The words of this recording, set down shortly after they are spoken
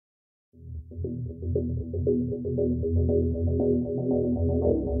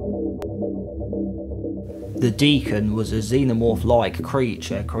The Deacon was a xenomorph-like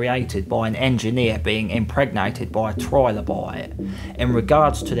creature created by an engineer being impregnated by a Trilobyte. In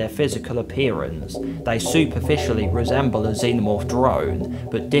regards to their physical appearance, they superficially resemble a Xenomorph Drone,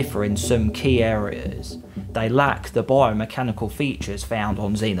 but differ in some key areas. They lack the biomechanical features found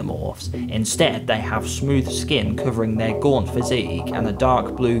on xenomorphs. Instead, they have smooth skin covering their gaunt physique and a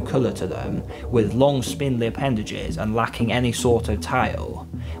dark blue colour to them, with long spindly appendages and lacking any sort of tail.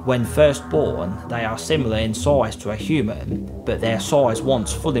 When first born, they are similar in size to a human, but their size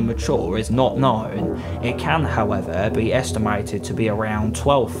once fully mature is not known. It can, however, be estimated to be around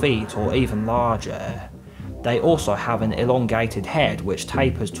 12 feet or even larger. They also have an elongated head which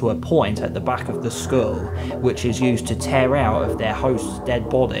tapers to a point at the back of the skull, which is used to tear out of their host's dead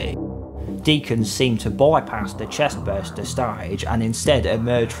body. Deacons seem to bypass the Chestburster stage and instead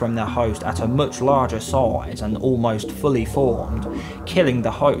emerge from their host at a much larger size and almost fully formed, killing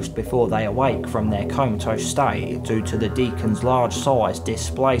the host before they awake from their comatose state due to the Deacon's large size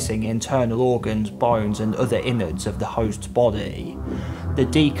displacing internal organs, bones and other innards of the host's body. The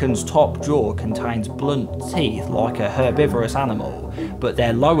Deacon's top jaw contains blunt teeth like a herbivorous animal, but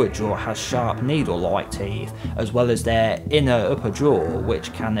their lower jaw has sharp needle-like teeth, as well as their inner upper jaw,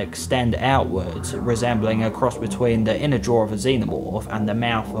 which can extend outwards, resembling a cross between the inner jaw of a xenomorph and the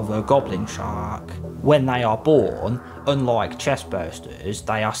mouth of a goblin shark. When they are born, unlike chestbursters,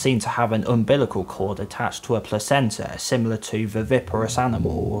 they are seen to have an umbilical cord attached to a placenta similar to viviparous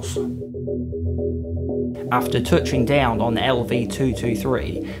animals. After touching down on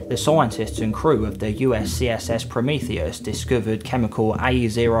LV-223, the scientists and crew of the USCSS Prometheus discovered chemical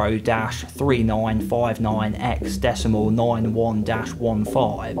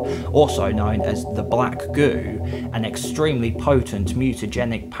A0-3959X.91-15, also known as the Black Goo, an extremely potent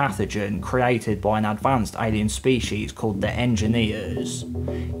mutagenic pathogen created by an advanced alien species called the Engineers.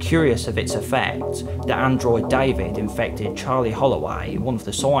 Curious of its effect, the android David infected Charlie Holloway, one of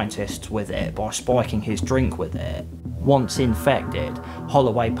the scientists, with it by spiking his drink with it. Once infected,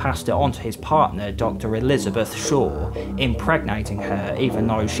 Holloway passed it on to his partner, Dr. Elizabeth Shaw, impregnating her even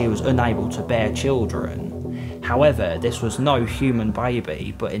though she was unable to bear children. However, this was no human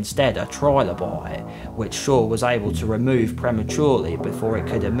baby, but instead a trilobite, which Shaw was able to remove prematurely before it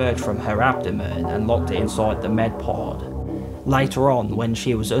could emerge from her abdomen and locked it inside the med pod. Later on, when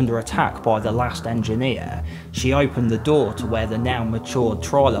she was under attack by the last engineer, she opened the door to where the now matured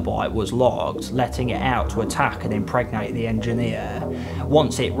trilobite was locked, letting it out to attack and impregnate the engineer.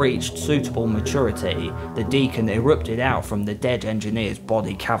 Once it reached suitable maturity, the Deacon erupted out from the dead engineer's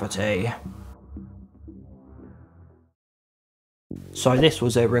body cavity. So this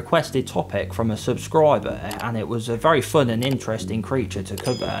was a requested topic from a subscriber, and it was a very fun and interesting creature to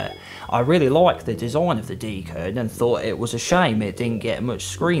cover. I really liked the design of the Deacon and thought it was a shame it didn't get much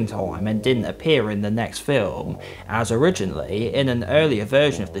screen time and didn't appear in the next film, as originally, in an earlier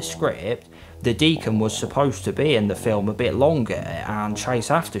version of the script, the Deacon was supposed to be in the film a bit longer and chase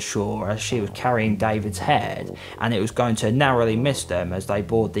after Shaw as she was carrying David's head, and it was going to narrowly miss them as they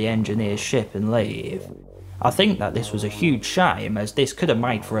board the engineer's ship and leave. I think that this was a huge shame, as this could have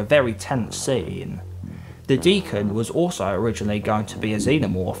made for a very tense scene. The Deacon was also originally going to be a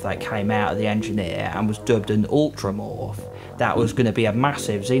xenomorph that came out of the engineer and was dubbed an ultramorph. That was going to be a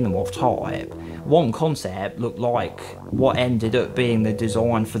massive xenomorph type. One concept looked like what ended up being the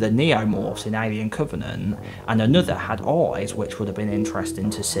design for the neomorphs in Alien Covenant, and another had eyes, which would have been interesting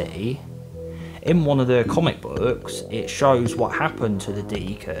to see. In one of the comic books, it shows what happened to the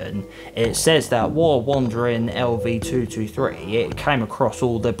Deacon. It says that while wandering LV-223, it came across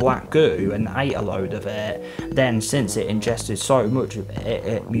all the black goo and ate a load of it. Then, since it ingested so much of it,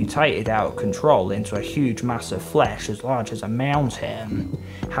 it mutated out of control into a huge mass of flesh as large as a mountain.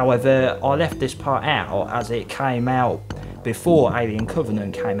 However, I left this part out as it came out before Alien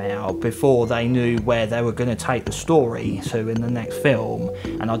Covenant came out, before they knew where they were going to take the story to in the next film,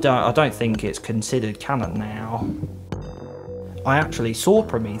 and I don't think it's considered canon now. I actually saw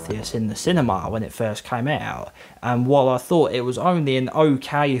Prometheus in the cinema when it first came out, and while I thought it was only an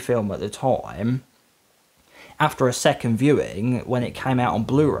okay film at the time, after a second viewing, when it came out on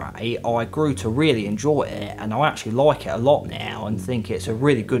Blu-ray, I grew to really enjoy it, and I actually like it a lot now and think it's a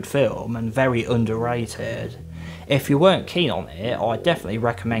really good film and very underrated. If you weren't keen on it, I definitely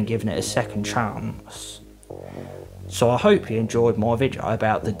recommend giving it a second chance. So I hope you enjoyed my video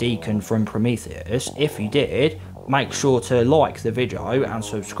about the Deacon from Prometheus. If you did, make sure to like the video and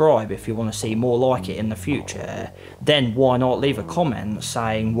subscribe if you want to see more like it in the future. Then why not leave a comment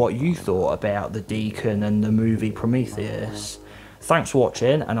saying what you thought about the Deacon and the movie Prometheus. Thanks for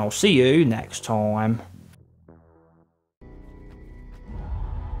watching, and I'll see you next time.